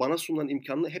de bana sunulan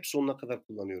imkânları hep sonuna kadar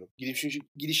kullanıyorum.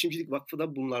 Girişimcilik Vakfı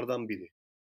da bunlardan biri.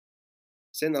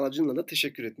 Senin aracınla da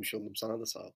teşekkür etmiş oldum. Sana da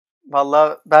sağ ol.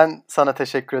 Valla ben sana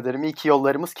teşekkür ederim. İyi ki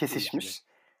yollarımız İyi ki de. kesişmiş.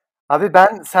 Abi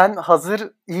sen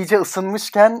hazır iyice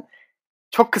ısınmışken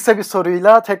çok kısa bir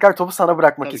soruyla tekrar topu sana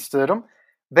bırakmak Tabii ki. istiyorum.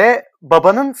 Ve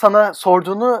babanın sana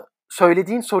sorduğunu,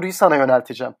 söylediğin soruyu sana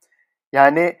yönelteceğim.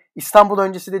 Yani İstanbul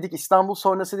öncesi dedik, İstanbul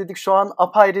sonrası dedik. Şu an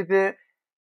apayrı bir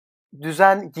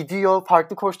düzen gidiyor.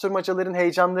 Farklı koşturmacaların,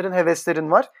 heyecanların,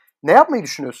 heveslerin var. Ne yapmayı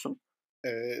düşünüyorsun?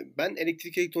 Ben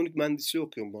elektrik elektronik mühendisliği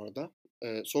okuyorum bu arada.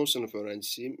 Son sınıf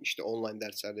öğrencisiyim. İşte online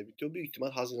derslerde bitiyor. Büyük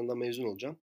ihtimal haziran'da mezun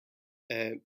olacağım.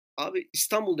 Eee, abi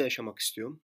İstanbul'da yaşamak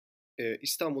istiyorum.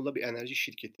 İstanbul'da bir enerji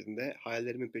şirketinde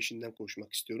hayallerimin peşinden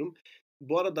koşmak istiyorum.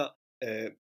 Bu arada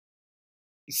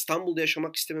İstanbul'da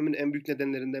yaşamak istememin en büyük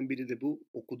nedenlerinden biri de bu.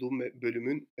 Okuduğum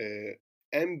bölümün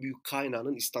en büyük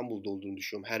kaynağının İstanbul'da olduğunu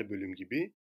düşünüyorum her bölüm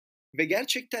gibi. Ve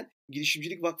gerçekten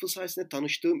Girişimcilik Vakfı sayesinde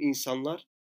tanıştığım insanlar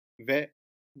ve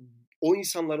o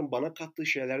insanların bana kattığı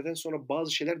şeylerden sonra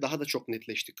bazı şeyler daha da çok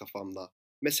netleşti kafamda.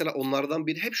 Mesela onlardan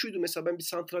biri hep şuydu. Mesela ben bir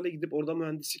santrale gidip orada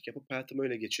mühendislik yapıp hayatımı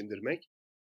öyle geçindirmek.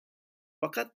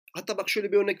 Fakat hatta bak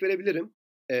şöyle bir örnek verebilirim.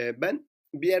 Ben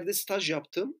bir yerde staj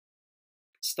yaptım.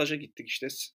 Staja gittik işte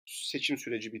seçim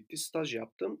süreci bitti. Staj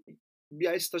yaptım. Bir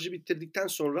ay stajı bitirdikten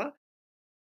sonra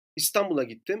İstanbul'a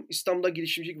gittim. İstanbul'da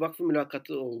Girişimcilik Vakfı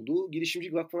mülakatı oldu.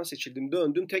 Girişimcilik Vakfı'na seçildim,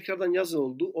 döndüm. Tekrardan yaz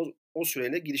oldu. O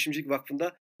süreyle Girişimcilik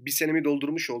Vakfı'nda bir senemi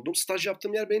doldurmuş oldum. Staj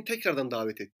yaptığım yer beni tekrardan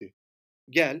davet etti.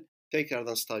 Gel,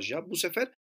 tekrardan staj yap. Bu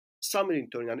sefer summer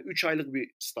intern yani 3 aylık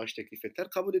bir staj teklif ettiler.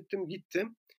 Kabul ettim,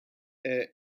 gittim.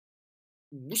 Ee,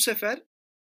 bu sefer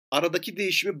aradaki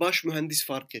değişimi baş mühendis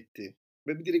fark etti.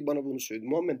 Ve bir direkt bana bunu söyledi.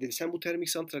 Muhammed dedi sen bu termik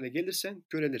santrale gelirsen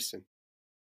körelirsin.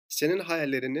 Senin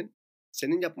hayallerinin,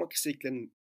 senin yapmak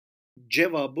istediklerinin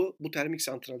cevabı bu termik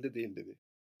santralde değil dedi.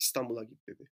 İstanbul'a git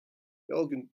dedi. Ve o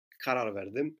gün karar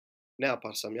verdim. Ne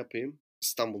yaparsam yapayım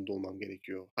İstanbul'da olmam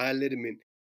gerekiyor. Hayallerimin,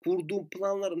 kurduğum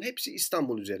planların hepsi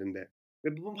İstanbul üzerinde.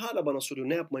 Ve babam hala bana soruyor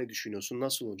ne yapmayı düşünüyorsun,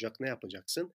 nasıl olacak, ne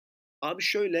yapacaksın? Abi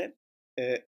şöyle,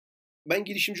 e, ben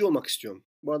girişimci olmak istiyorum.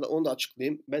 Bu arada onu da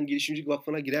açıklayayım. Ben Girişimcilik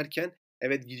Vakfı'na girerken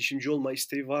evet girişimci olma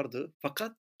isteği vardı.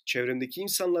 Fakat çevremdeki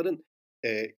insanların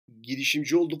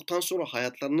girişimci olduktan sonra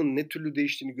hayatlarının ne türlü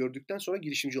değiştiğini gördükten sonra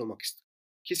girişimci olmak istedim.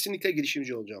 Kesinlikle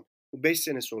girişimci olacağım. Bu 5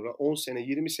 sene sonra, 10 sene,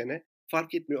 20 sene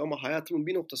fark etmiyor ama hayatımın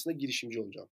bir noktasında girişimci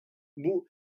olacağım. Bu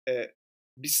e,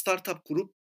 bir startup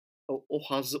kurup o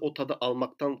hazzı, o tadı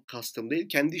almaktan kastım değil.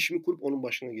 Kendi işimi kurup onun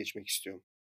başına geçmek istiyorum.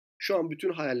 Şu an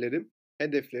bütün hayallerim,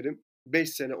 hedeflerim 5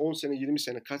 sene, 10 sene, 20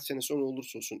 sene, kaç sene sonra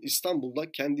olursa olsun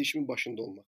İstanbul'da kendi işimin başında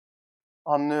olmak.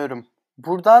 Anlıyorum.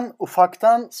 Buradan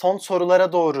ufaktan son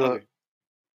sorulara doğru Tabii.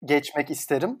 geçmek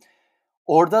isterim.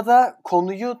 Orada da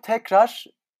konuyu tekrar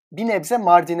bir nebze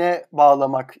Mardin'e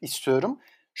bağlamak istiyorum.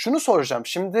 Şunu soracağım.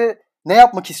 Şimdi ne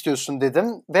yapmak istiyorsun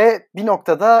dedim ve bir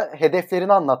noktada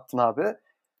hedeflerini anlattın abi.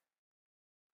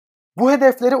 Bu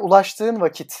hedeflere ulaştığın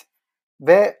vakit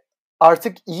ve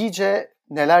artık iyice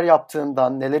neler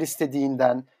yaptığından, neler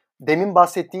istediğinden, demin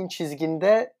bahsettiğin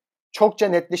çizginde çokça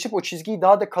netleşip o çizgiyi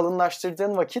daha da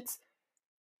kalınlaştırdığın vakit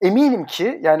eminim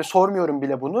ki, yani sormuyorum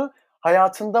bile bunu,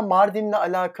 hayatında Mardin'le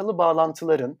alakalı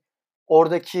bağlantıların,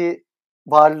 oradaki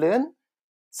varlığın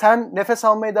sen nefes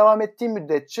almaya devam ettiğin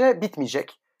müddetçe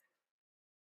bitmeyecek.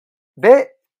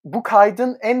 Ve bu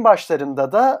kaydın en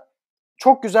başlarında da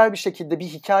çok güzel bir şekilde bir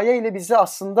hikayeyle bizi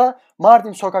aslında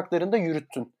Mardin sokaklarında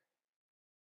yürüttün.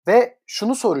 Ve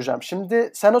şunu soracağım.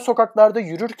 Şimdi sen o sokaklarda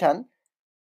yürürken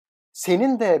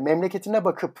senin de memleketine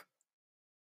bakıp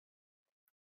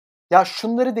ya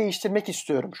şunları değiştirmek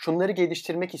istiyorum, şunları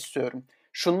geliştirmek istiyorum,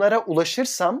 şunlara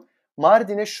ulaşırsam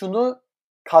Mardin'e şunu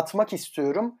katmak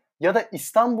istiyorum ya da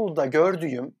İstanbul'da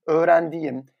gördüğüm,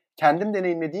 öğrendiğim, kendim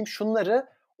deneyimlediğim şunları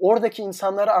oradaki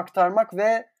insanlara aktarmak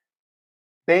ve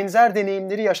benzer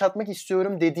deneyimleri yaşatmak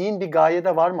istiyorum dediğin bir gaye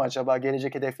de var mı acaba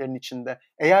gelecek hedeflerin içinde?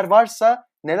 Eğer varsa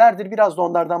nelerdir, biraz da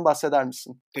onlardan bahseder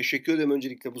misin? Teşekkür ederim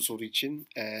öncelikle bu soru için.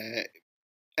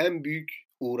 En büyük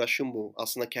uğraşım bu.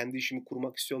 Aslında kendi işimi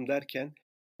kurmak istiyorum derken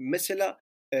mesela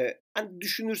hani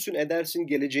düşünürsün, edersin,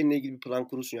 geleceğinle ilgili bir plan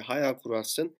kurursun ya, hayal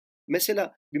kurarsın.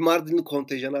 Mesela bir Mardinli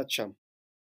kontenjanı açacağım.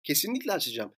 Kesinlikle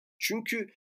açacağım. Çünkü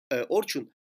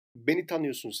Orçun, beni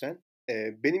tanıyorsun sen.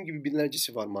 Benim gibi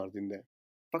binlercesi var Mardin'de.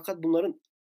 Fakat bunların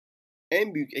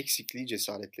en büyük eksikliği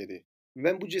cesaretleri.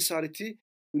 Ben bu cesareti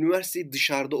üniversiteyi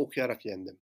dışarıda okuyarak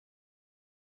yendim.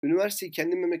 Üniversiteyi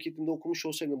kendi memleketimde okumuş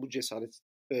olsaydım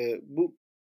bu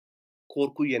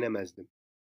korkuyu yenemezdim.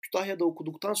 Kütahya'da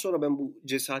okuduktan sonra ben bu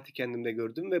cesareti kendimde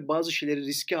gördüm ve bazı şeyleri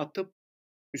riske atıp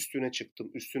üstüne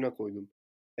çıktım, üstüne koydum.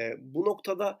 Bu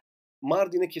noktada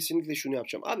Mardin'e kesinlikle şunu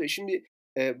yapacağım. Abi şimdi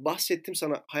bahsettim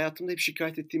sana, hayatımda hep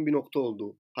şikayet ettiğim bir nokta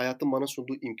oldu. Hayatın bana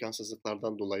sunduğu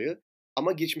imkansızlıklardan dolayı.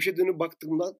 Ama geçmişe dönüp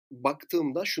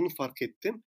baktığımda şunu fark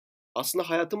ettim. Aslında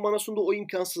hayatın bana sunduğu o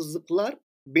imkansızlıklar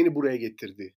beni buraya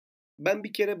getirdi. Ben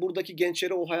bir kere buradaki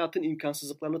gençlere o hayatın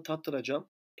imkansızlıklarını tattıracağım.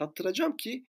 Tattıracağım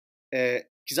ki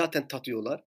zaten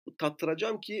tatıyorlar.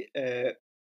 Tattıracağım ki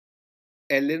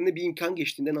ellerine bir imkan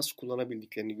geçtiğinde nasıl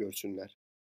kullanabildiklerini görsünler.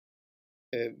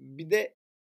 Bir de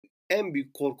en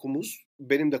büyük korkumuz,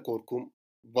 benim de korkum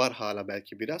var hala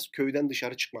belki biraz, köyden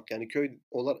dışarı çıkmak. Yani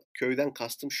köyden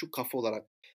kastım şu, kafa olarak.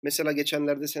 Mesela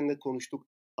geçenlerde seninle konuştuk.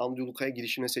 Amcaoğlu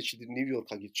girişine seçildi. New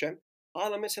York'a gideceğim.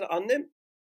 Hala mesela annem,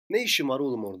 ne işin var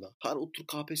oğlum orada? Hala otur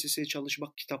KPSS'ye çalış,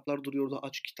 bak kitaplar duruyor orada,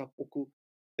 aç kitap oku.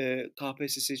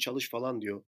 KPSS'ye çalış falan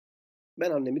diyor.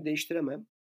 Ben annemi değiştiremem.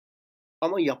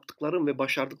 Ama yaptıklarım ve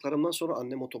başardıklarımdan sonra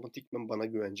annem otomatikman bana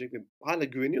güvenecek ve hala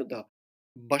güveniyor da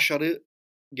başarı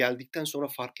geldikten sonra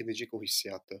fark edecek o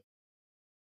hissiyatı.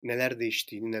 Neler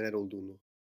değiştiğini, neler olduğunu.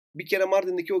 Bir kere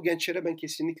Mardin'deki o gençlere ben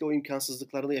kesinlikle o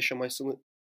imkansızlıklarını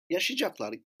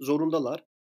yaşayacaklar, zorundalar.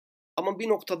 Ama bir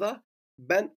noktada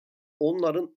ben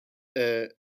onların e,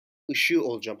 ışığı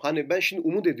olacağım. Hani ben şimdi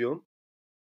umut ediyorum.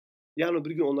 Yani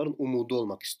öbür gün onların umudu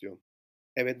olmak istiyorum.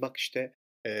 Evet bak işte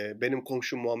benim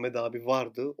komşum Muhammed abi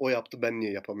vardı, o yaptı, ben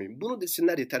niye yapamayayım? Bunu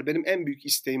desinler yeter. Benim en büyük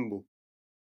isteğim bu.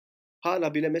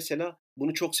 Hala bile mesela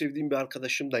bunu çok sevdiğim bir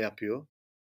arkadaşım da yapıyor.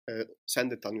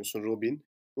 Sen de tanıyorsun, Robin.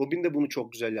 Robin de bunu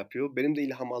çok güzel yapıyor. Benim de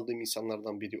ilham aldığım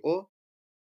insanlardan biri o.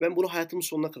 Ben bunu hayatımın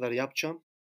sonuna kadar yapacağım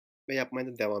ve yapmaya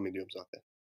da devam ediyorum zaten.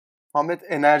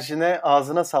 Ahmet, enerjine,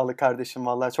 ağzına sağlık kardeşim,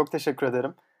 vallahi çok teşekkür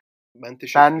ederim. Ben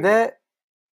teşekkür ederim. Bende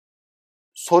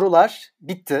sorular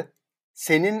bitti.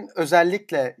 Senin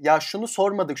özellikle ya şunu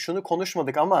sormadık, şunu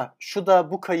konuşmadık ama şu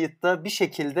da bu kayıtta bir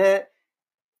şekilde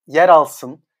yer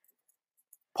alsın.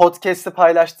 Podcast'ı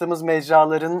paylaştığımız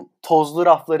mecraların tozlu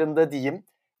raflarında diyeyim.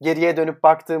 Geriye dönüp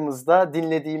baktığımızda,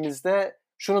 dinlediğimizde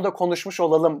şunu da konuşmuş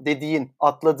olalım dediğin,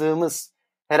 atladığımız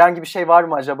herhangi bir şey var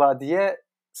mı acaba diye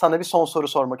sana bir son soru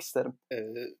sormak isterim.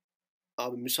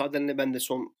 Abi müsaadenle ben de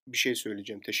son bir şey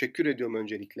söyleyeceğim. Teşekkür ediyorum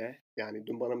öncelikle. Yani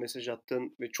dün bana mesaj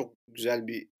attın ve çok güzel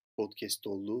bir podcast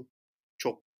oldu.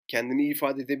 Çok kendimi iyi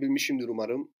ifade edebilmişimdir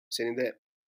umarım. Seni de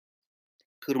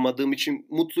kırmadığım için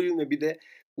mutluyum ve bir de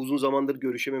uzun zamandır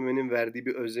görüşememenin verdiği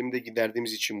bir özlemi de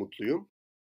giderdiğimiz için mutluyum.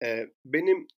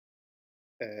 Benim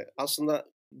aslında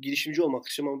girişimci olmak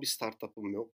istiyorum ama bir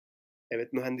startup'ım yok.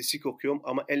 Evet, mühendislik okuyorum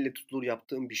ama elle tutulur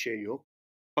yaptığım bir şey yok.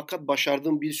 Fakat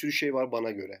başardığım bir sürü şey var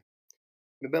bana göre.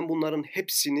 Ve ben bunların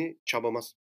hepsini çabama,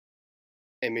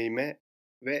 emeğime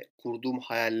ve kurduğum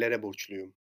hayallere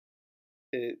borçluyum.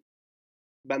 Eee,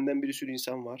 Benden bir sürü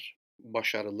insan var.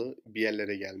 Başarılı, bir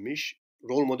yerlere gelmiş.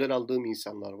 Rol model aldığım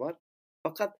insanlar var.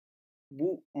 Fakat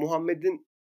bu Muhammed'in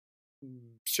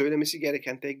söylemesi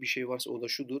gereken tek bir şey varsa o da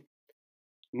şudur.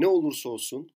 Ne olursa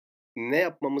olsun, ne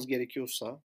yapmamız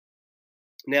gerekiyorsa,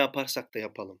 ne yaparsak da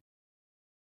yapalım.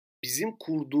 Bizim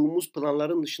kurduğumuz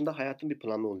planların dışında hayatın bir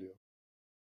planı oluyor.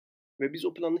 Ve biz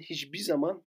o planı hiçbir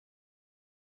zaman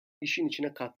işin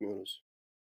içine katmıyoruz.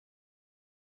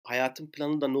 Hayatın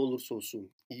planı da ne olursa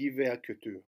olsun, iyi veya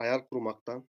kötü, hayal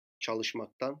kurmaktan,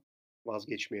 çalışmaktan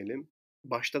vazgeçmeyelim.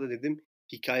 Başta da dedim,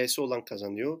 hikayesi olan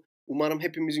kazanıyor. Umarım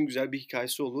hepimizin güzel bir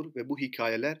hikayesi olur ve bu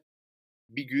hikayeler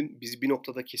bir gün bizi bir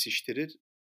noktada kesiştirir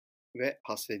ve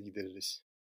hasret gideririz.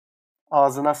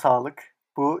 Ağzına sağlık.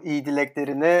 Bu iyi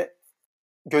dileklerini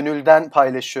gönülden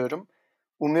paylaşıyorum.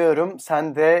 Umuyorum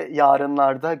sen de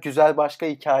yarınlarda güzel başka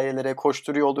hikayelere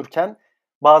koşturuyor olurken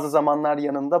bazı zamanlar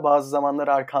yanında, bazı zamanlar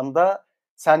arkanda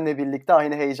seninle birlikte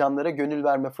aynı heyecanlara gönül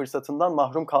verme fırsatından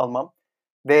mahrum kalmam.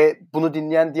 Ve bunu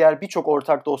dinleyen diğer birçok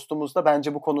ortak dostumuz da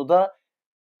bence bu konuda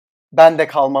ben de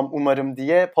kalmam umarım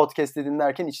diye podcast'i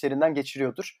dinlerken içlerinden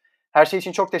geçiriyordur. Her şey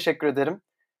için çok teşekkür ederim.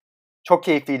 Çok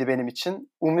keyifliydi benim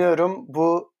için. Umuyorum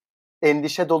bu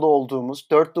endişe dolu olduğumuz,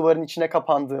 dört duvarın içine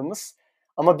kapandığımız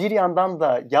ama bir yandan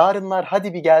da yarınlar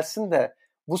hadi bir gelsin de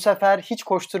bu sefer hiç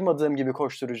koşturmadığım gibi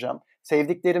koşturacağım.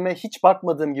 Sevdiklerime hiç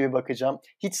bakmadığım gibi bakacağım.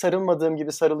 Hiç sarılmadığım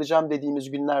gibi sarılacağım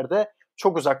dediğimiz günlerde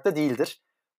çok uzakta değildir.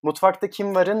 Mutfakta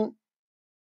Kim Var'ın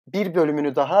bir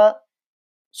bölümünü daha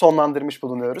sonlandırmış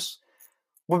bulunuyoruz.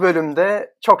 Bu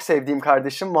bölümde çok sevdiğim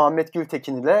kardeşim Muhammed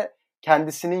Gültekin ile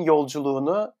kendisinin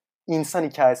yolculuğunu, insan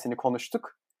hikayesini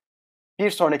konuştuk.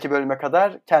 Bir sonraki bölüme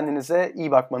kadar kendinize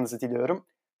iyi bakmanızı diliyorum.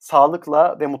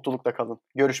 Sağlıkla ve mutlulukla kalın.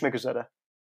 Görüşmek üzere.